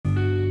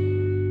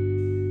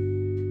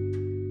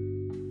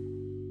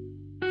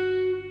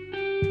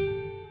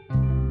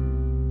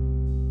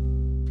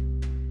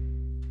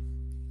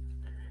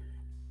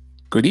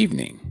Good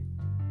evening.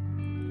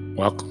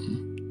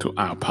 Welcome to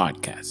our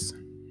podcast.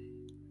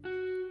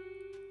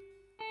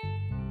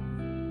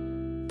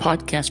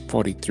 Podcast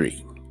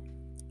 43,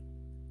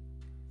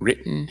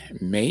 written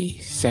May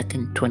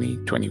 2nd,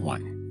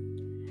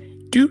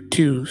 2021. Due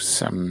to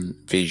some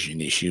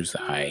vision issues,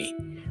 I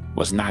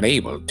was not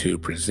able to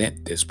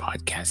present this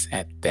podcast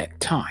at that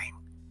time.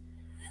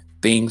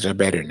 Things are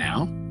better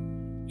now,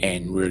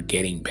 and we're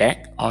getting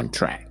back on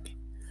track.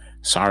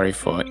 Sorry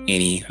for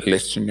any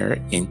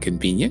listener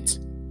inconvenience.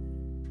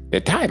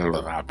 The title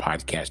of our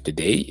podcast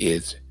today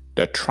is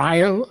The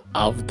Trial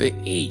of the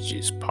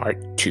Ages, Part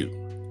 2.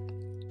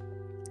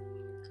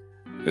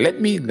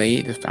 Let me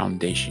lay the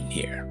foundation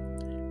here.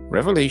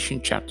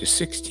 Revelation chapter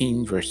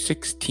 16, verse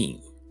 16.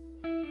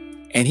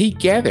 And he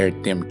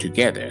gathered them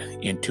together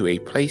into a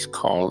place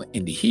called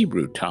in the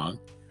Hebrew tongue,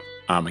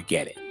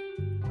 Armageddon.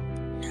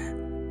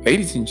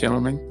 Ladies and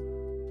gentlemen,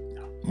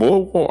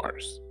 more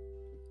wars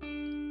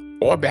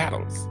or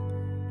battles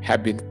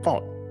have been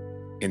fought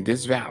in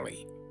this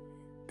valley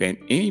than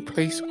any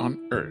place on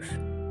earth.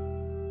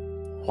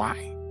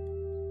 Why?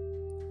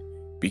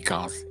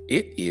 Because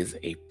it is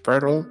a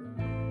fertile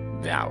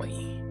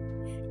valley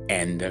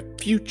and the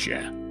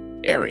future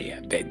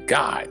area that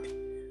God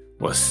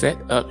will set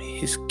up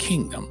his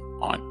kingdom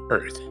on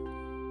earth.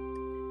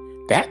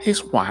 That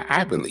is why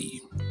I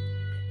believe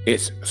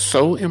it's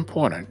so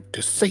important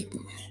to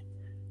Satan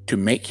to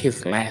make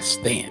his last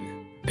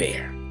stand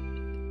there.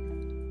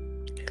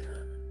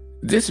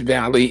 This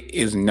valley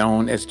is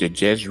known as the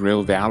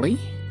Jezreel Valley,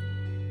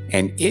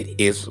 and it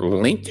is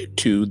linked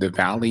to the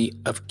Valley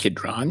of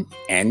Kidron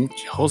and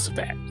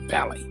Jehoshaphat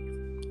Valley.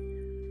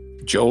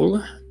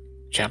 Joel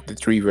chapter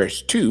 3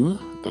 verse 2,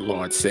 the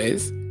Lord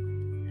says,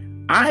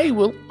 I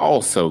will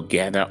also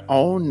gather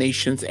all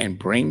nations and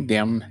bring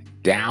them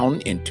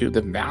down into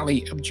the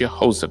Valley of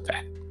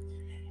Jehoshaphat,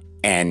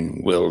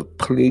 and will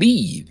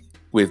plead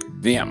with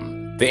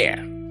them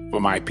there for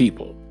my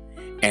people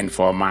and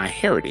for my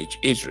heritage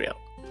Israel,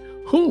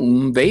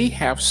 whom they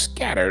have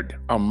scattered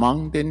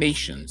among the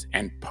nations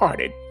and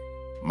parted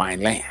my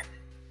land.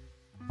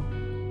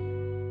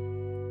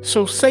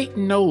 So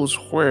Satan knows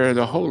where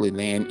the Holy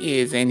Land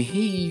is, and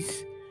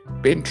he's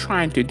been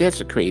trying to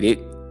desecrate it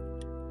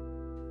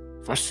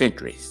for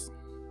centuries.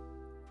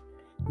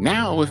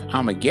 Now with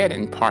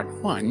Armageddon Part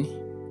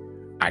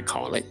 1, I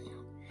call it,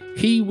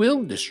 he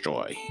will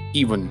destroy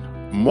even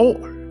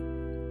more.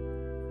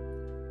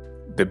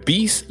 The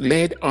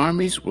beast-led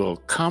armies will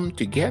come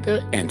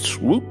together and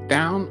swoop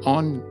down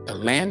on the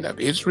land of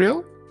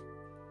Israel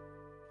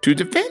to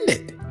defend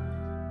it.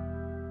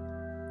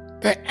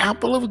 The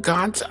apple of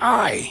God's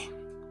eye.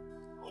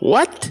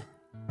 What?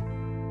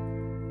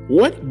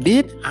 What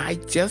did I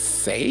just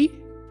say?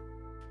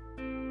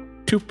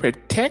 To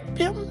protect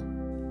them?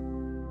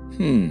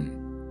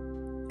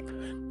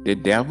 The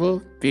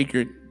devil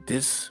figured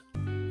this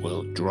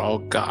will draw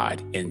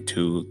God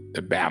into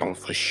the battle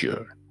for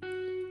sure.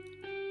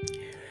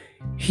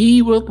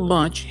 He will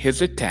launch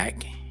his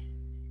attack,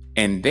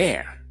 and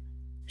there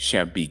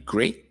shall be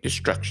great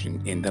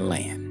destruction in the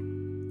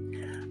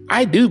land.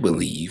 I do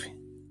believe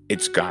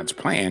it's God's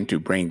plan to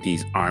bring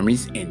these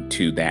armies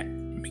into that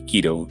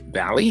Megiddo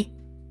Valley,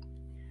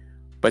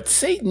 but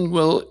Satan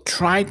will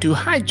try to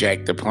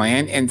hijack the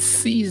plan and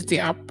seize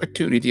the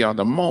opportunity or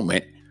the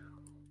moment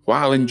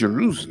while in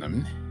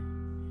Jerusalem,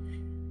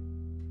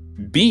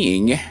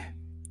 being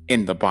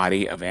in the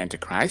body of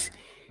Antichrist.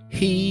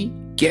 He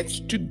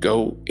gets to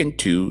go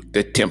into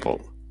the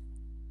temple,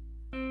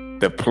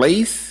 the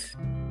place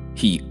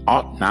he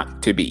ought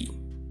not to be.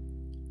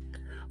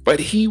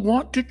 But he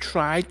wants to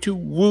try to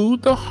woo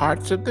the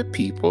hearts of the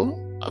people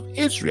of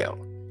Israel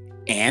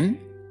and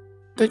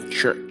the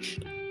church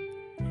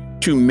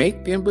to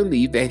make them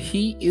believe that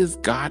he is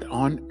God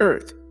on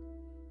earth.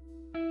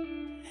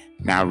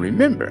 Now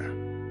remember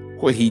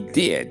what he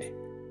did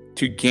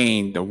to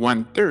gain the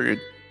 1/3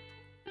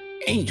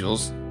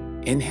 angels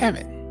in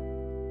heaven.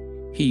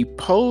 He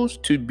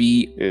posed to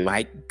be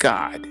like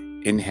God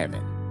in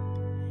heaven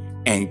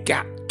and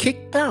got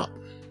kicked out.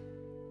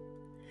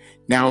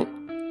 Now,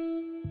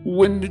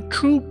 when the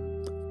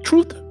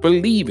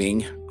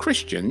truth-believing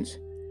Christians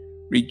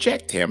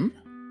reject him,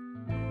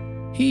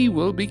 he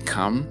will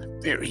become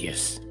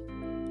furious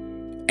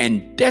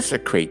and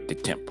desecrate the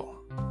temple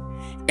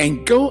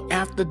and go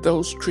after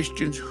those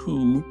Christians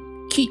who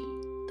keep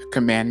the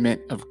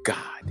commandment of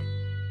God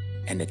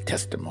and the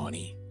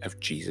testimony of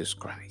Jesus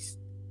Christ.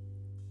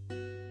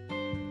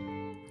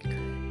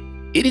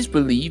 It is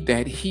believed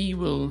that he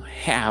will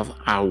have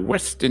our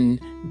Western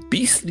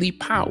beastly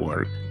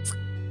power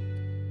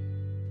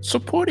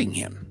supporting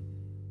him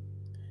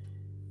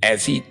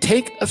as he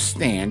take a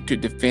stand to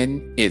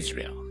defend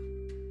Israel.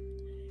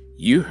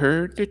 You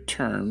heard the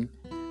term,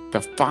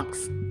 the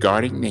fox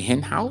guarding the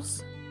hen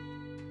house?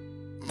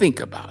 Think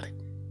about it.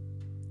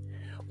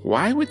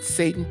 Why would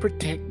Satan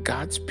protect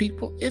God's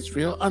people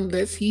Israel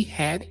unless he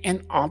had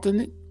an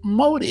alternate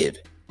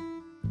motive?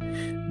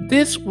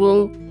 This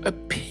will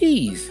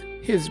appease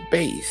his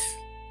base.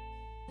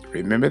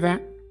 Remember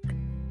that?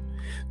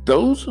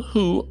 Those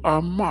who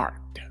are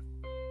marked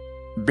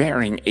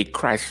bearing a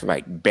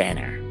Christ-like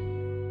banner.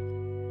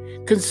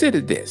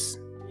 Consider this.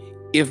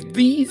 If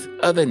these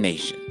other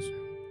nations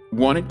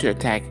wanted to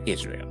attack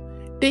Israel,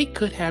 they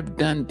could have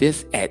done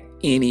this at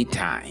any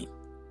time.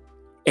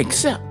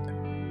 Except,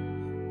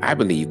 I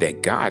believe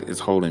that God is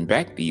holding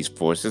back these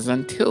forces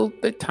until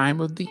the time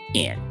of the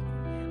end,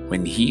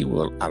 when he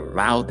will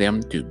allow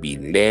them to be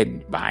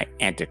led by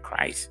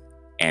Antichrist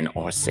and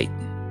or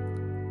Satan.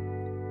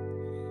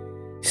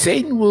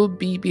 Satan will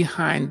be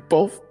behind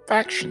both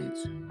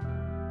factions,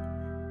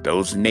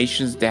 those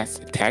nations that's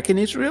attacking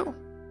Israel,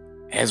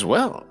 as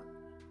well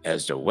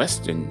as the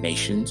Western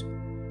nations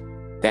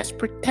that's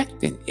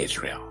protecting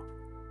Israel.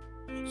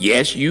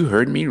 Yes, you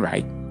heard me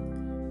right.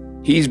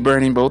 He's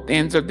burning both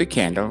ends of the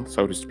candle,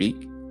 so to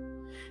speak.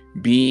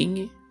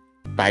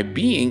 By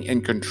being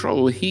in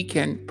control, he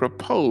can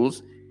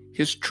propose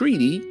his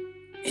treaty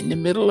in the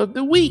middle of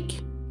the week.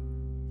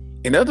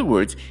 In other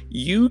words,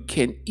 you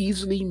can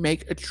easily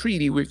make a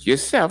treaty with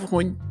yourself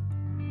when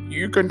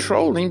you're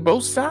controlling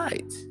both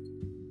sides.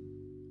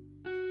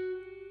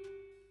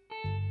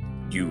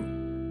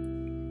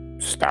 You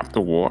stop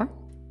the war,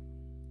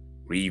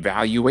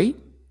 reevaluate,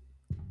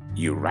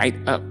 you write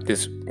up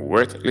this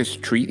worthless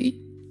treaty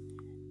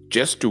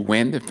just to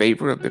win the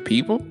favor of the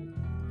people.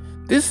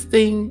 This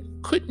thing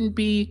couldn't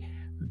be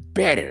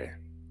better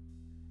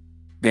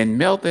than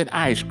melted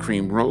ice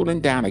cream rolling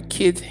down a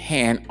kid's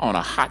hand on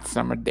a hot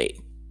summer day.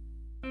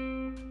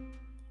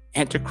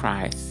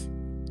 Antichrist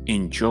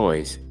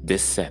enjoys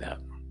this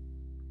setup.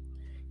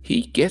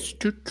 He gets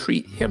to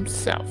treat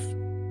himself.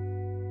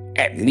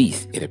 At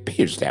least it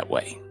appears that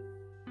way.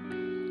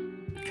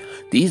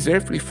 These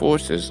earthly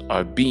forces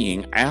are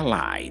being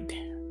allied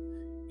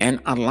and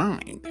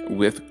aligned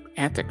with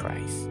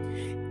Antichrist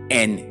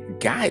and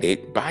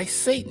guided by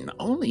Satan,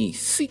 only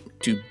seek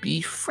to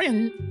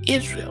befriend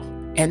Israel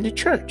and the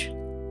church.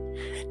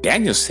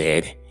 Daniel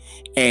said,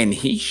 "And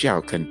he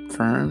shall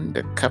confirm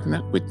the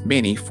covenant with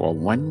many for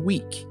 1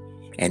 week.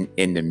 And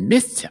in the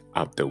midst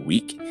of the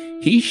week,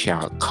 he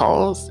shall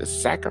cause the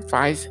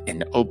sacrifice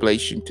and the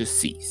oblation to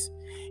cease.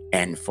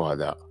 And for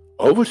the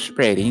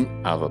overspreading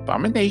of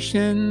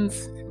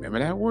abominations," remember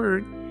that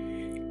word,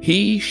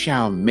 "he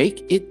shall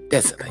make it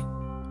desolate,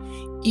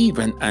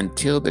 even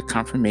until the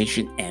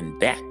confirmation and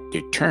that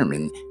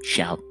determined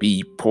shall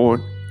be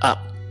poured up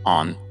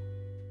on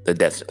the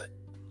desolate."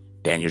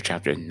 Daniel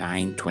chapter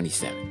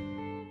 9:27.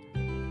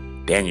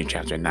 Daniel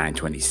chapter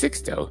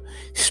 9:26, though,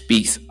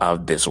 speaks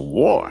of this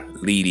war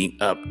leading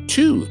up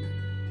to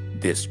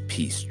this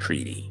peace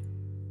treaty.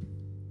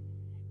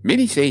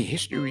 Many say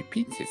history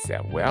repeats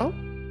itself. Well,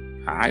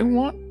 I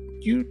want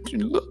you to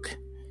look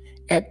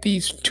at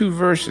these two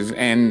verses,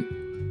 and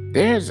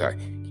there's a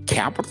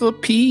capital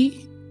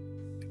P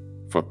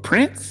for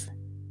prince,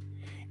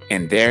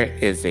 and there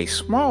is a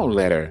small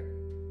letter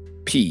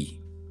P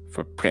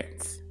for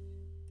prince.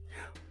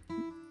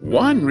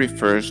 One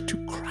refers to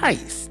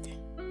Christ.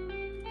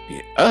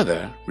 The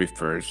other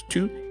refers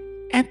to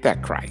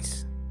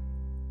Antichrist.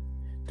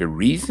 The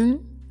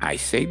reason I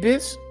say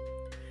this,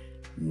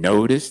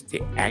 notice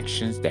the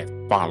actions that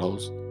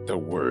follows the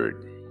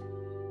word.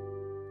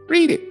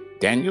 Read it.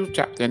 Daniel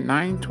chapter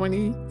 9,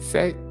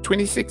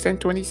 26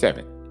 and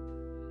 27.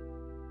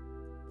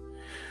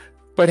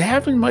 But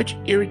having much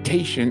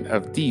irritation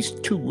of these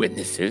two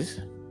witnesses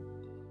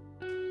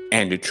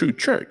and the true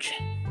church,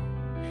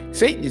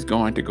 Satan is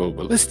going to go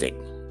ballistic,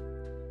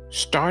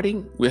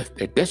 starting with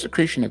the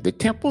desecration of the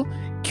temple,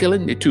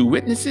 killing the two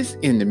witnesses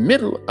in the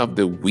middle of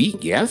the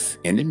week, yes,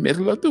 in the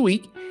middle of the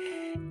week,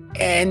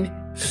 and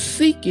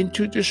seeking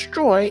to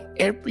destroy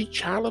every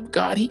child of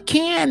God he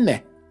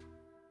can.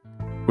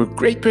 With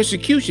great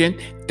persecution,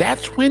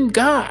 that's when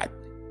God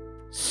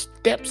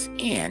steps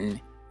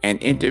in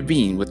and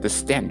intervenes with the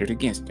standard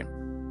against him.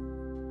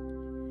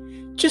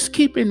 Just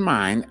keep in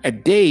mind, a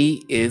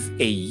day is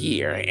a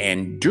year,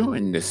 and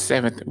during the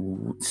seventh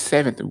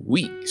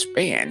week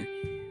span,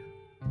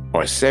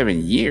 or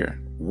 7-year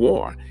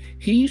war,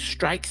 he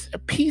strikes a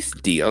peace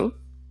deal,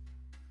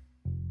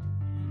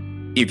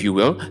 if you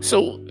will.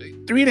 So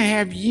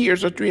 3.5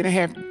 years or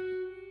 3.5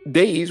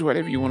 days,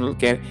 whatever you want to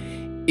look at,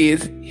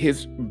 is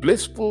his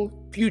blissful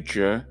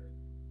future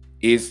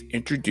is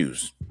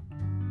introduced.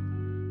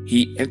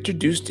 He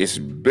introduced this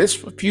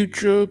blissful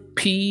future,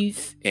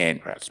 peace and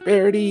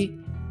prosperity.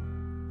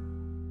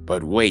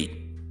 But wait,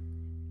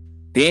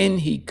 then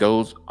he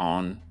goes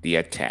on the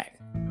attack,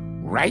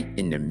 right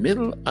in the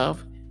middle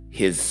of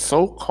his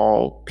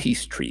so-called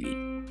peace treaty.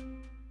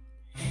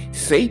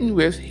 Satan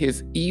with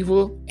his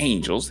evil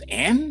angels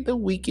and the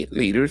wicked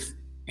leaders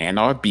and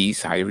our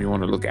beasts, however you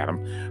want to look at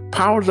them,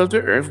 powers of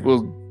the earth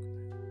will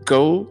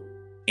go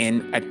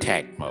in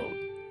attack mode.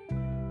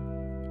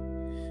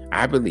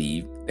 I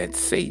believe that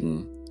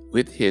Satan,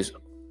 with his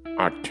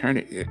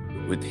alternative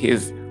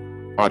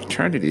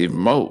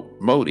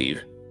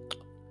motive,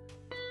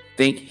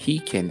 think he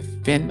can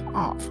fend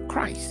off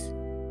Christ,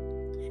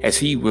 as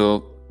he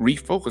will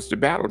refocus the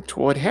battle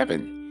toward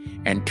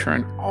heaven and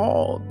turn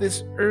all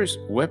this earth's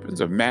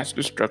weapons of mass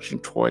destruction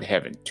toward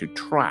heaven to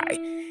try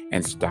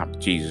and stop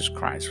Jesus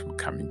Christ from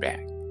coming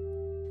back.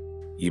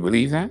 You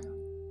believe that?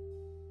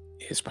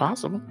 It's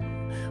possible.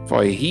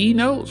 For he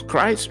knows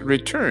Christ's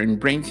return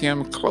brings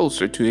him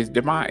closer to his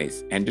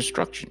demise and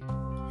destruction.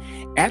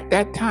 At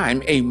that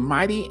time, a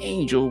mighty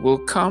angel will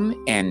come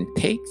and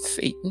take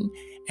Satan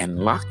and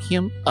lock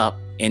him up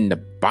in the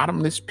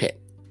bottomless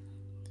pit.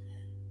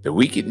 The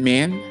wicked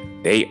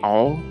men, they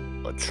all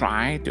will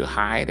try to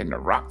hide in the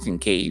rocks and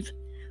caves.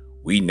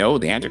 We know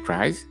the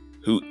Antichrist,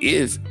 who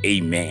is a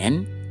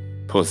man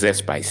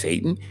possessed by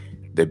Satan,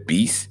 the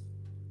beast,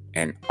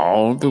 and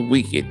all the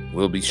wicked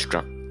will be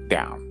struck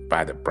down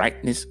by the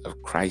brightness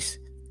of Christ's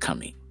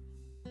coming,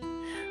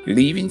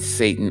 leaving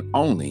Satan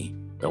only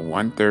the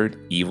 1/3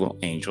 evil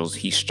angels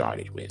he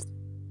started with.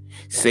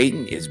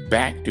 Satan is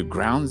back to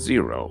ground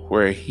zero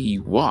where he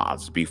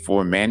was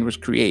before man was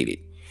created.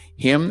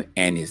 Him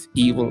and his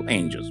evil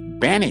angels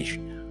banished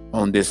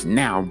on this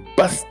now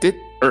busted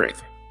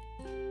earth,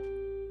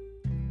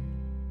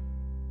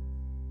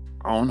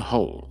 on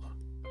hold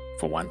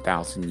for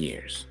 1,000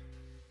 years.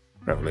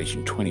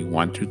 Revelation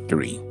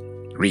 21-3.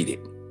 Read it.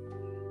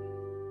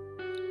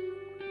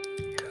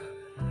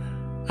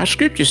 Our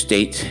scripture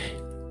states,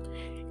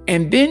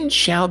 "And then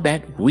shall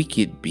that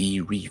wicked be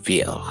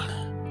revealed,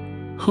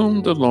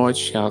 whom the Lord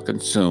shall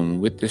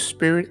consume with the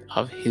spirit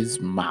of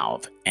his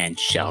mouth, and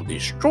shall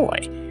destroy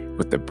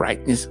with the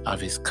brightness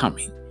of his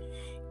coming,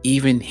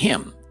 even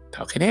him,"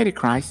 talking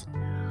Antichrist,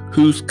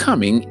 "whose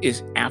coming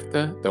is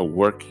after the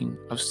working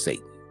of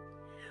Satan,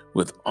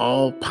 with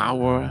all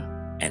power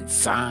and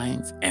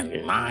signs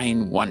and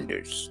lying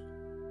wonders."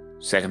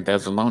 2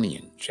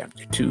 Thessalonians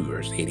chapter 2,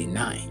 verse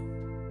 89.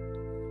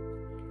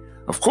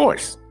 Of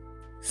course,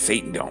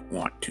 Satan don't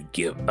want to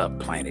give up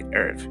planet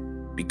Earth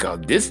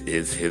because this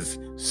is his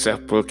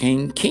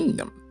self-proclaimed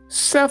kingdom.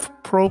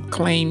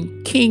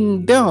 Self-proclaimed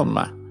kingdom.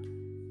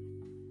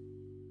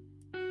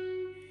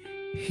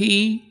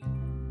 He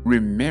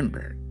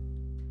remembered.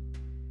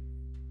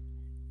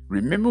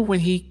 Remember when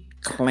he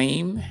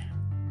claimed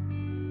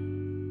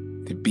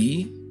to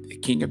be the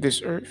king of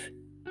this earth?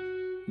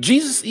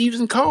 Jesus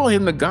even called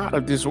him the God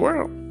of this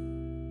world.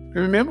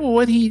 Remember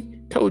what he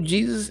told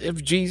Jesus?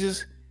 If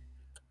Jesus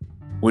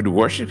would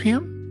worship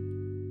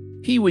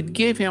him, he would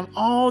give him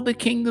all the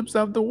kingdoms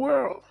of the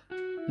world.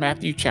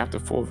 Matthew chapter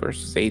 4,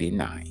 verses 8 and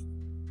 9.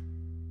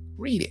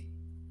 Read it.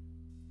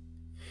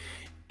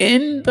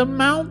 In the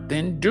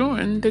mountain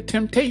during the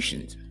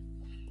temptations.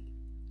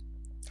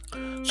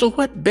 So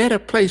what better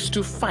place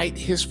to fight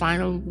his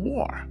final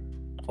war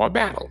or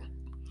battle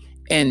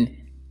and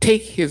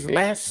take his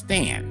last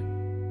stand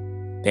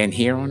than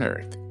here on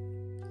earth?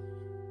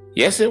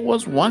 Yes, it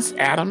was once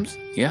Adam's.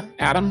 Yeah,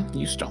 Adam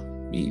used to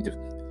be the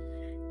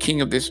king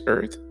of this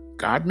earth.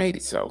 God made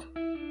it so.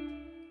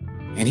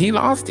 And he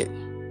lost it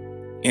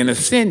in a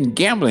sin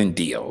gambling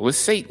deal with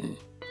Satan.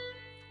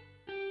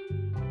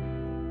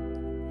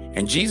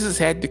 And Jesus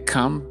had to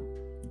come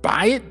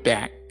buy it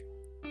back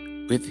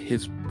with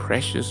his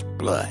precious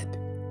blood.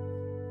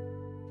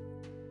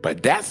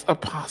 But that's a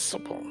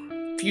possible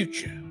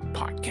future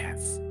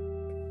podcast.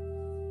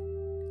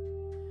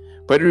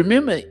 But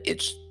remember,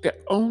 it's the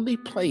only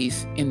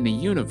place in the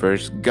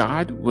universe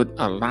God would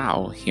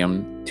allow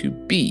him to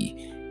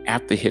be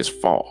after his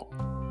fall.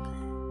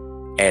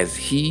 As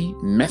he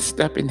messed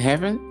up in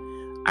heaven,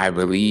 I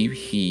believe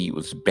he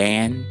was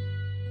banned,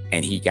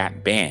 and he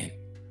got banned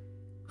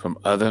from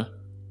other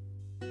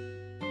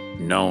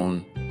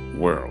known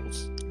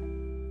worlds.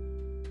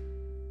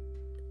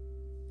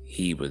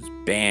 He was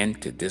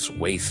banned to this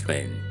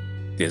wasteland,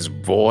 this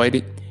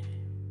void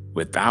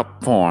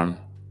without form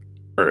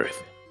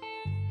earth.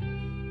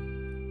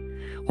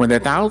 When the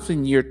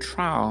 1,000-year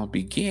trial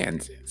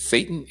begins,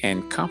 Satan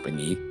and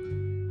company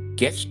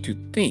gets to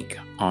think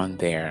on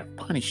their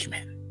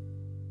punishment,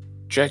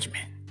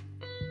 judgment,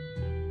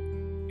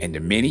 and the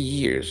many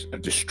years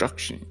of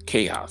destruction,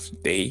 chaos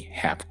they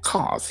have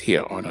caused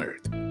here on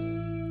earth.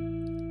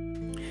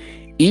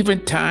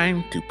 Even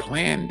time to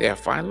plan their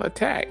final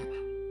attack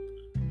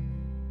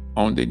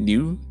on the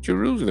New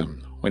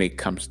Jerusalem when it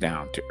comes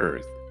down to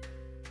earth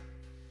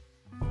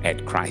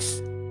at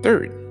Christ's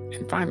third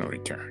and final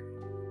return.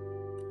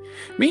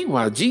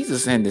 Meanwhile,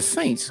 Jesus and the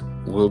saints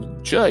will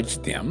judge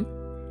them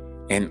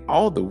and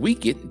all the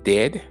wicked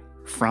dead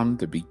from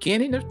the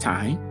beginning of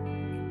time.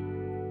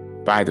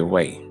 By the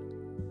way,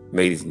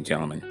 ladies and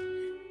gentlemen,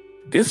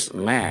 this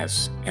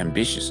last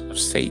ambition of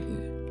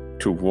Satan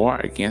to war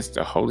against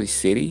the holy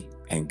city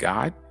and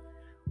God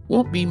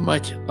won't be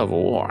much of a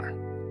war.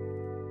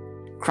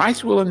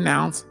 Christ will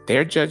announce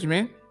their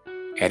judgment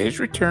at his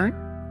return.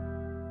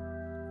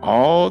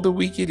 All the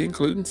wicked,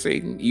 including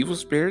Satan, evil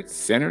spirits,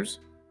 sinners,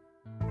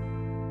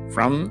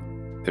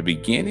 from the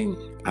beginning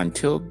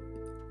until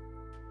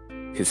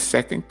his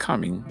second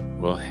coming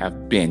will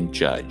have been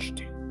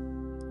judged.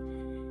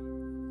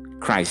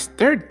 Christ's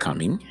third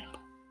coming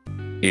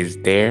is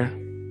their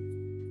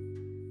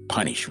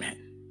punishment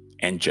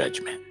and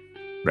judgment.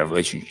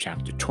 Revelation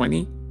chapter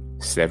 20,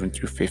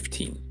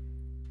 7-15.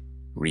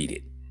 Read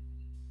it.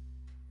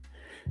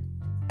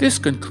 This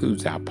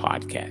concludes our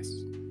podcast.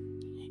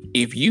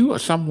 If you or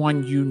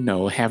someone you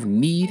know have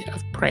need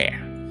of prayer,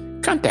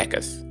 contact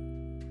us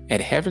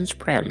at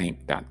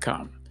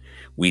heavensprayerlink.com.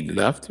 We'd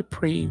love to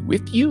pray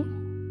with you.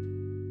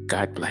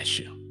 God bless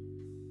you.